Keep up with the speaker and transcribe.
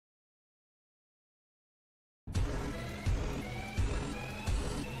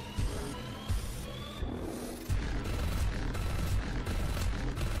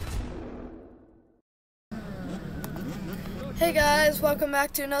Hey guys, welcome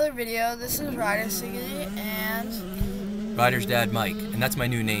back to another video. This is Ryder Sigety and Ryder's dad, Mike, and that's my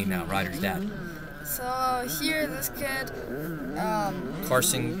new name now, Ryder's dad. So here, this kid,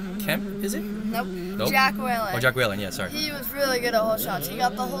 Carson Kemp, is it? Nope. Jack Whalen. Oh, Jack Whalen, yeah, sorry. He was really good at hole shots. He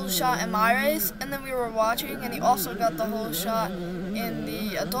got the whole shot in my race, and then we were watching, and he also got the whole shot in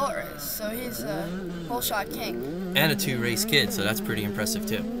the adult race. So he's a whole shot king. And a 2-race kid, so that's pretty impressive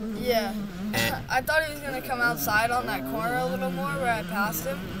too. Yeah. I thought he was going to come outside on that corner a little more where I passed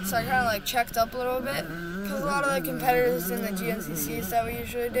him, so I kind of like checked up a little bit, because a lot of the competitors in the GNCCs that we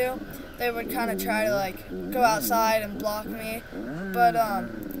usually do, they would kind of try to like go outside and block me, but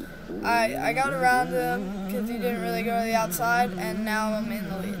I got around him because he didn't really go to the outside, and now I'm in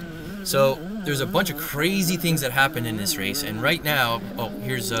the lead. So there's a bunch of crazy things that happened in this race, and right now, oh,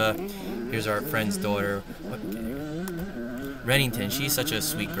 here's our friend's daughter. Reddington, she's such a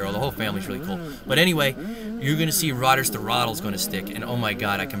sweet girl. The whole family's really cool. But anyway, you're going to see Ryder's throttle's going to stick. And oh my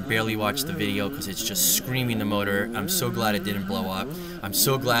god, I can barely watch the video because it's just screaming the motor. I'm so glad it didn't blow up. I'm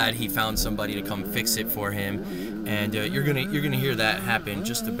so glad he found somebody to come fix it for him. And you're gonna hear that happen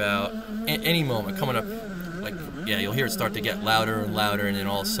just about any moment. Coming up, like, yeah, you'll hear it start to get louder and louder, and then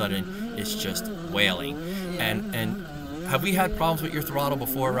all of a sudden, it's just wailing. And have we had problems with your throttle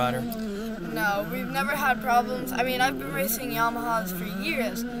before, Ryder? No, we've never had problems. I mean, I've been racing Yamahas for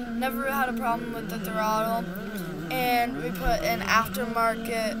years. Never had a problem with the throttle. And we put an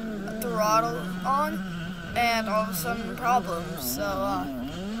aftermarket throttle on, and all of a sudden problems. So,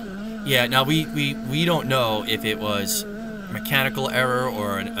 yeah, now we don't know if it was mechanical error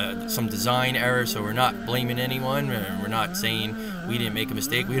or some design error, so we're not blaming anyone. We're not saying we didn't make a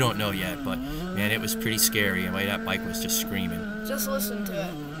mistake. We don't know yet, but man, it was pretty scary. The way that bike was just screaming. Just listen to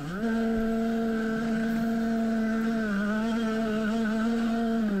it.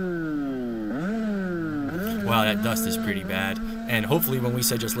 Wow, that dust is pretty bad. And hopefully when we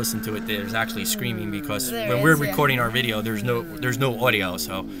said just listen to it, there's actually screaming, because when we're recording our video, there's no audio.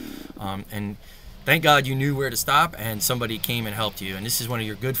 So, and thank God you knew where to stop, and somebody came and helped you. And this is one of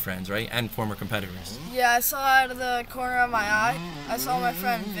your good friends, right? And former competitors. Yeah, I saw out of the corner of my eye, I saw my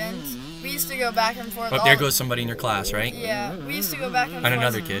friend Vince. We used to go back and forth. Oh, there goes somebody in your class, right? Yeah, we used to go back and forth. And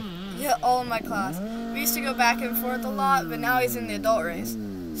another kid. Yeah, all in my class. We used to go back and forth a lot, but now he's in the adult race.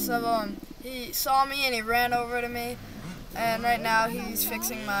 So, he saw me and he ran over to me, and right now he's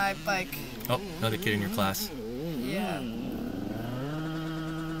fixing my bike. Oh, another kid in your class. Yeah.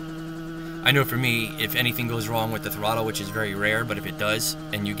 I know for me, if anything goes wrong with the throttle, which is very rare, but if it does,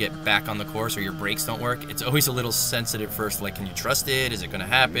 and you get back on the course or your brakes don't work, it's always a little sensitive first. Like, can you trust it? Is it going to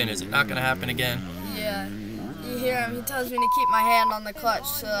happen? Is it not going to happen again? Yeah. You hear him. He tells me to keep my hand on the clutch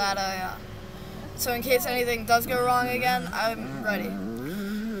so that so in case anything does go wrong again, I'm ready.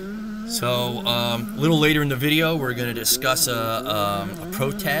 So, a little later in the video, we're going to discuss a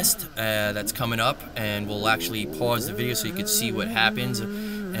protest that's coming up, and we'll actually pause the video so you can see what happens.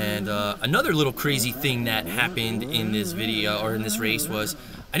 And another little crazy thing that happened in this video, or in this race, was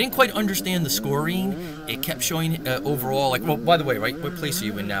I didn't quite understand the scoring. It kept showing overall, like, well, by the way, right, what place are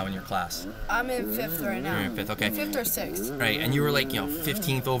you in now in your class? I'm in 5th right now. You're in 5th, okay. 5th or 6th. Right, and you were like,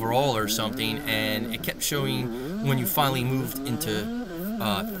 15th overall or something, and it kept showing when you finally moved into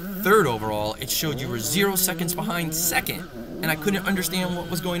 3rd overall, it showed you were 0 seconds behind 2nd, and I couldn't understand what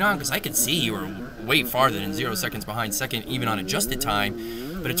was going on, because I could see you were way farther than 0 seconds behind 2nd, even on adjusted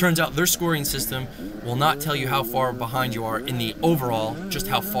time. But it turns out their scoring system will not tell you how far behind you are in the overall, just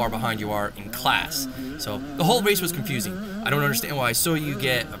how far behind you are in class. So the whole race was confusing. I don't understand why I saw you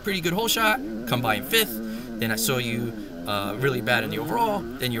get a pretty good hole shot, come by in 5th, then I saw you really bad in the overall,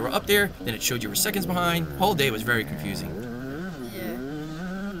 then you were up there, then it showed you were seconds behind. The whole day was very confusing.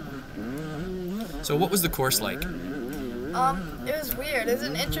 So what was the course like? It was weird. It was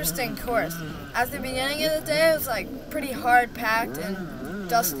an interesting course. At the beginning of the day, it was like pretty hard packed and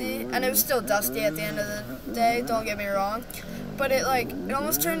dusty, and it was still dusty at the end of the day, don't get me wrong. But it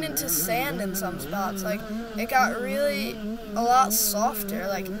almost turned into sand in some spots. Like, it got really a lot softer,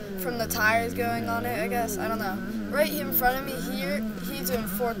 like from the tires going on it, I guess. I don't know. Right in front of me here, he's in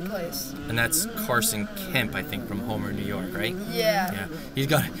 4th place. And that's Carson Kemp, I think, from Homer, New York, right? Yeah.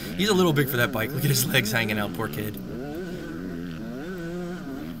 Yeah. He's a little big for that bike. Look at his legs hanging out, poor kid.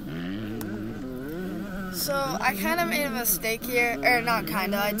 So I kind of made a mistake here, or not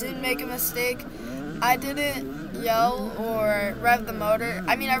kind of, I did make a mistake. I didn't yell or rev the motor.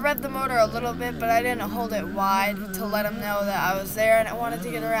 I mean, I revved the motor a little bit, but I didn't hold it wide to let him know that I was there and I wanted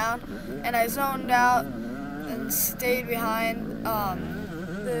to get around. And I zoned out and stayed behind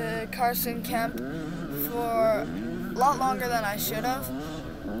the Carson Kemp for a lot longer than I should have.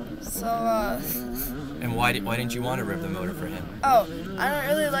 So And why didn't you want to rev the motor for him? Oh, I don't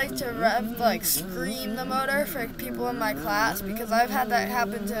really like to scream the motor for people in my class, because I've had that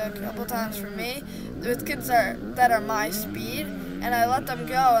happen to a couple times for me with kids that are my speed, and I let them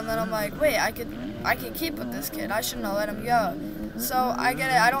go, and then I'm like, wait, I can keep with this kid. I shouldn't have let him go. So I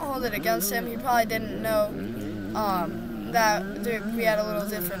get it. I don't hold it against him. He probably didn't know that we had a little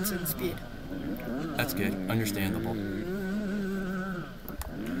difference in speed. That's good. Understandable.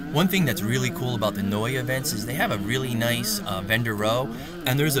 One thing that's really cool about the NYOA events is they have a really nice vendor row,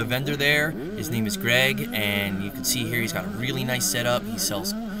 and there's a vendor there. His name is Greg, and you can see here he's got a really nice setup. He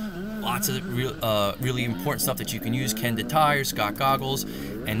sells lots of really important stuff that you can use. Kenda tires, Scott goggles,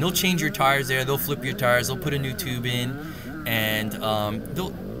 and they'll change your tires there. They'll flip your tires. They'll put a new tube in, and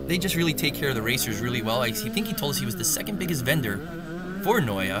they just really take care of the racers really well. I think he told us he was the second biggest vendor for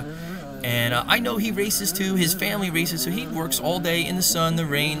NYOA. And I know he races too. His family races, so he works all day in the sun, the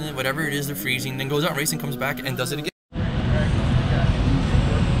rain, whatever it is, the freezing, then goes out racing, comes back, and does it again.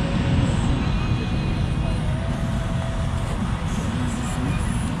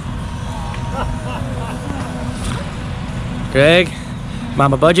 Greg,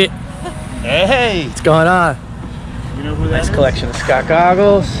 Mama Budget. Hey! What's going on? You know who that Nice is? collection of Scott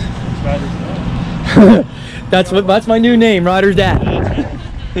goggles. That's That's my new name, Ryder's dad.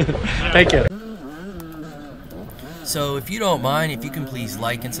 Thank you. So if you don't mind, if you can please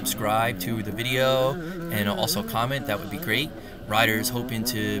like and subscribe to the video and also comment, that would be great. Ryder's hoping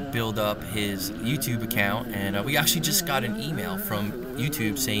to build up his YouTube account, and we actually just got an email from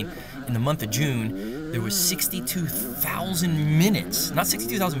YouTube saying in the month of June there was 62,000 minutes, not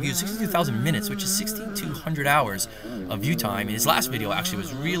 62,000 views, 62,000 minutes, which is 6,200 hours of view time. And his last video actually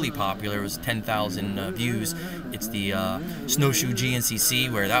was really popular. It was 10,000 views. It's the snowshoe GNCC,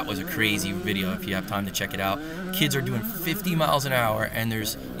 where that was a crazy video if you have time to check it out. Kids are doing 50 miles an hour, and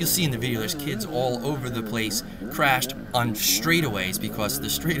you'll see in the video, there's kids all over the place crashed on straightaways, because the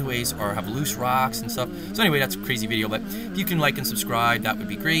straightaways have loose rocks and stuff. So anyway, that's a crazy video, but if you can like and subscribe, that would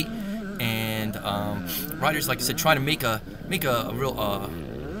be great. And Ryder's, like I said, trying to make a real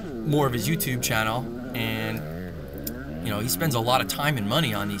more of his YouTube channel, and you know, he spends a lot of time and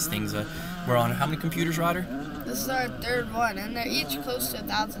money on these things. We're on how many computers, Ryder? This is our third one, and they're each close to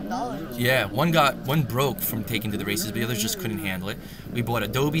 $1,000. Yeah, one broke from taking to the races, but the others just couldn't handle it. We bought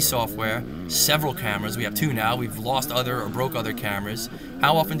Adobe software, several cameras. We have 2 now. We've lost other or broke other cameras.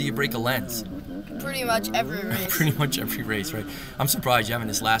 How often do you break a lens? Pretty much every race. Pretty much every race, right? I'm surprised you haven't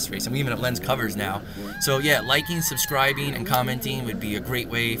this last race, and we even have lens covers now. So yeah, liking, subscribing, and commenting would be a great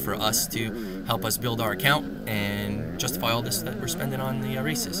way for us to help us build our account and justify all this that we're spending on the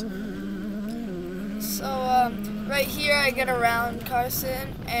races. So right here I get around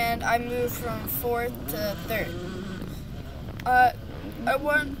Carson, and I move from 4th to 3rd.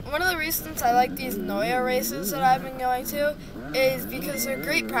 One of the reasons I like these NYOA races that I've been going to is because they're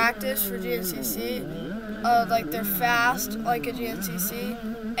great practice for GNCC. Like, they're fast like a GNCC,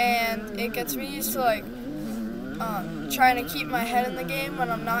 and it gets me used to trying to keep my head in the game when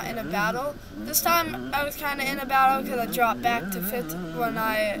I'm not in a battle. This time I was kind of in a battle because I dropped back to 5th when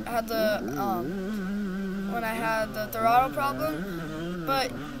I had the throttle problem.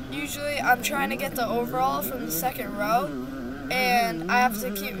 But usually I'm trying to get the overall from the 2nd row. And I have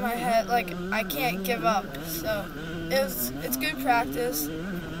to keep my head, I can't give up. So it's good practice.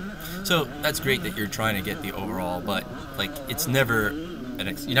 So that's great that you're trying to get the overall, but it's never,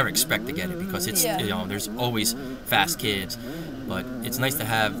 you never expect to get it, because it's, you know, there's always fast kids, but it's nice to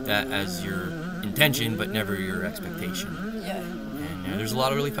have that as your intention, but never your expectation. Yeah. And there's a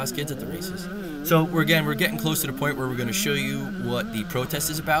lot of really fast kids at the races. So we're getting close to the point where we're going to show you what the protest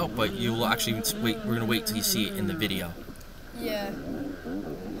is about, but you will actually wait. We're going to wait till you see it in the video. Yeah.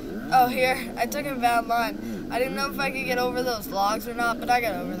 Oh, here, I took a bad line. I didn't know if I could get over those logs or not, but I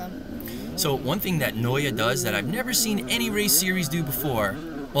got over them. So one thing that NYOA does that I've never seen any race series do before,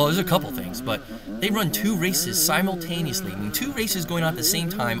 well, there's a couple things, but they run 2 races simultaneously. I mean, 2 races going on at the same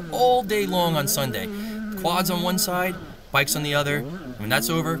time all day long on Sunday. Quads on one side, bikes on the other. When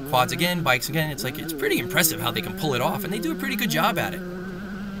that's over, quads again, bikes again. It's pretty impressive how they can pull it off, and they do a pretty good job at it.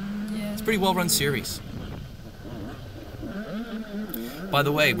 Yeah. It's a pretty well-run series. By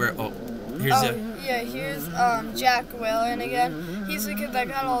the way, here's Jack Whalen again. He's the kid that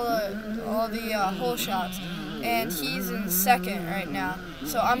got all the hole shots, and he's in 2nd right now.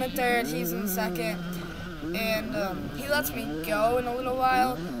 So I'm in 3rd, he's in 2nd, and he lets me go in a little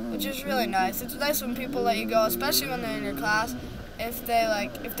while, which is really nice. It's nice when people let you go, especially when they're in your class, if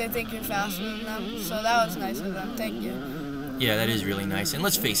they think you're faster than them. So that was nice of them. Thank you. Yeah, that is really nice. And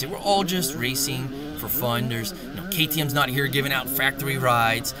let's face it, we're all just racing for fun. There's, KTM's not here giving out factory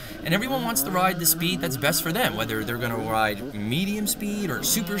rides, and everyone wants to ride the speed that's best for them. Whether they're going to ride medium speed or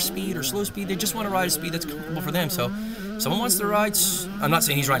super speed or slow speed, they just want to ride a speed that's comfortable for them. So, if someone wants to ride, I'm not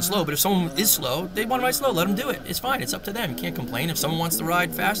saying he's riding slow, but if someone is slow, they want to ride slow, let them do it. It's fine. It's up to them. You can't complain. If someone wants to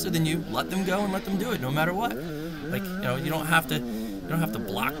ride faster than you, let them go and let them do it, no matter what. Like, you don't have to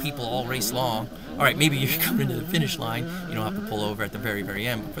block people all race long. All right, maybe you're coming to the finish line, you don't have to pull over at the very, very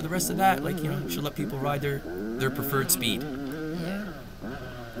end. But for the rest of that, like, you should let people ride their preferred speed. Yeah.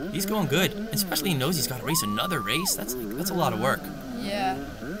 He's going good, especially he knows he's got to race another race. That's a lot of work. Yeah.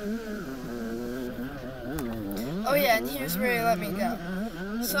 Oh yeah, and here's where he let me go.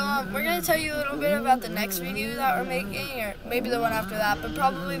 So we're gonna tell you a little bit about the next video that we're making, or maybe the one after that, but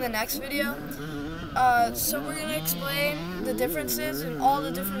probably the next video. So we're gonna explain the differences in all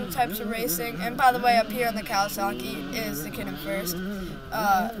the different types of racing. And by the way, up here on the Kawasaki is the kid in first,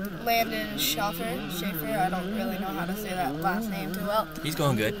 Landon Schaefer. I don't really know how to say that last name too well. He's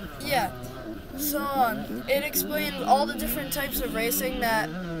going good. Yeah. So it explains all the different types of racing that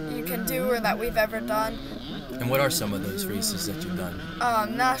you can do or that we've ever done. And what are some of those races that you've done?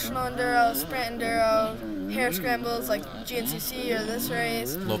 National Enduro, Sprint Enduro, hair scrambles like GNCC or this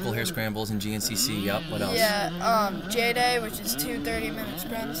race. Local hair scrambles and GNCC, yep. What else? Yeah, J-Day, which is 2 30-minute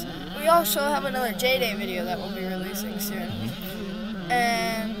sprints. We also have another J-Day video that we'll be releasing soon. Mm-hmm.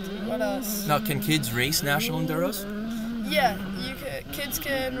 And what else? Now, can kids race national enduros? Yeah, kids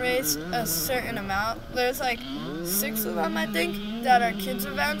can race a certain amount. There's like 6 of them, I think, that are kids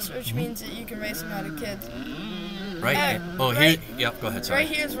events, which means that you can race them out of kids. Right. Yep. Go ahead. Sorry. Right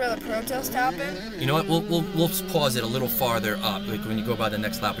here's where the protest happened. You know what? We'll pause it a little farther up, like when you go by the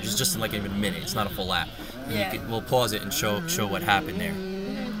next lap, which is just in like even a minute. It's not a full lap. And we'll pause it and show what happened there.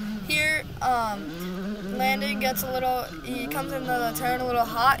 Here, Landon gets he comes into the turn a little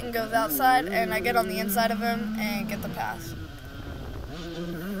hot and goes outside, and I get on the inside of him and get the pass.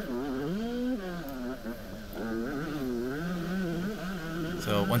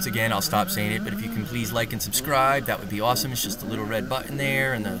 So once again, I'll stop saying it, but if you can please like and subscribe, that would be awesome. It's just a little red button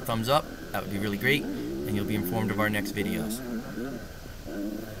there and the thumbs up. That would be really great, and you'll be informed of our next videos.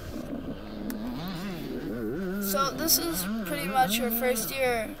 So this is pretty much our first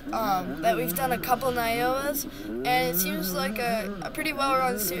year that we've done a couple NYOAs, and it seems like a pretty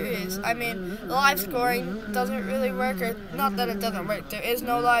well-run series. I mean, the live scoring doesn't really work, or not that it doesn't work. There is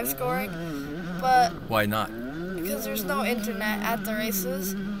no live scoring, but why not? Because there's no internet at the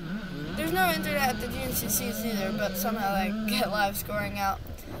races. There's no internet at the GNCCs either, but somehow they get live scoring out.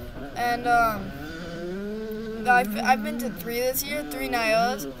 And I've been to 3 this year, 3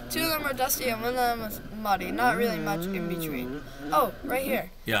 NYOAs. 2 of them were dusty and 1 of them was muddy. Not really much in between. Oh, right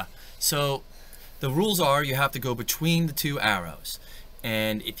here. Yeah. So the rules are you have to go between the 2 arrows,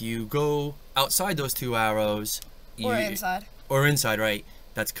 and if you go outside those 2 arrows, or inside, right?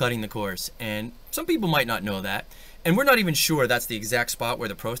 That's cutting the course, and some people might not know that, and we're not even sure that's the exact spot where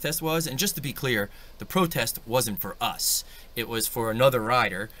the protest was. And just to be clear, the protest wasn't for us, it was for another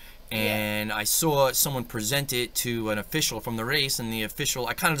rider, and I saw someone present it to an official from the race, and the official,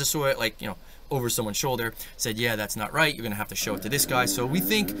 I kind of just saw it like, over someone's shoulder, said, yeah, that's not right, you're gonna have to show it to this guy. So we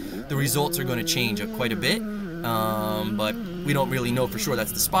think the results are going to change quite a bit, but we don't really know for sure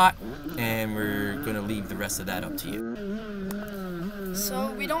that's the spot, and we're going to leave the rest of that up to you.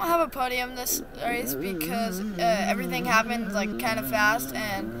 So we don't have a podium this race because everything happened like kind of fast,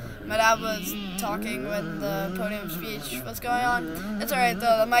 and my dad was talking when the podium speech was going on. It's alright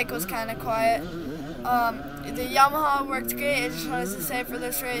though, the mic was kind of quiet. The Yamaha worked great. I just wanted to say for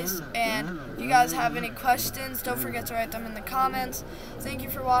this race, and if you guys have any questions, don't forget to write them in the comments. Thank you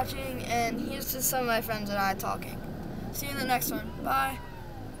for watching, and here's just some of my friends and I talking. See you in the next one. Bye.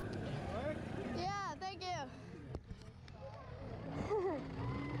 Yeah, thank you.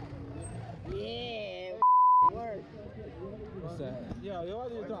 Yeah, work. What's that? Yo,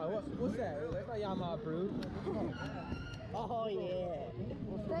 what are you talking? What's that? That's not Yamaha approved. Oh yeah.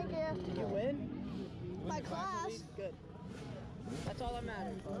 Thank you. Did you win? My class. Good. That's all that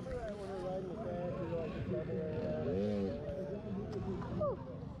matters.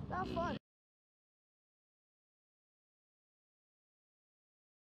 That was fun.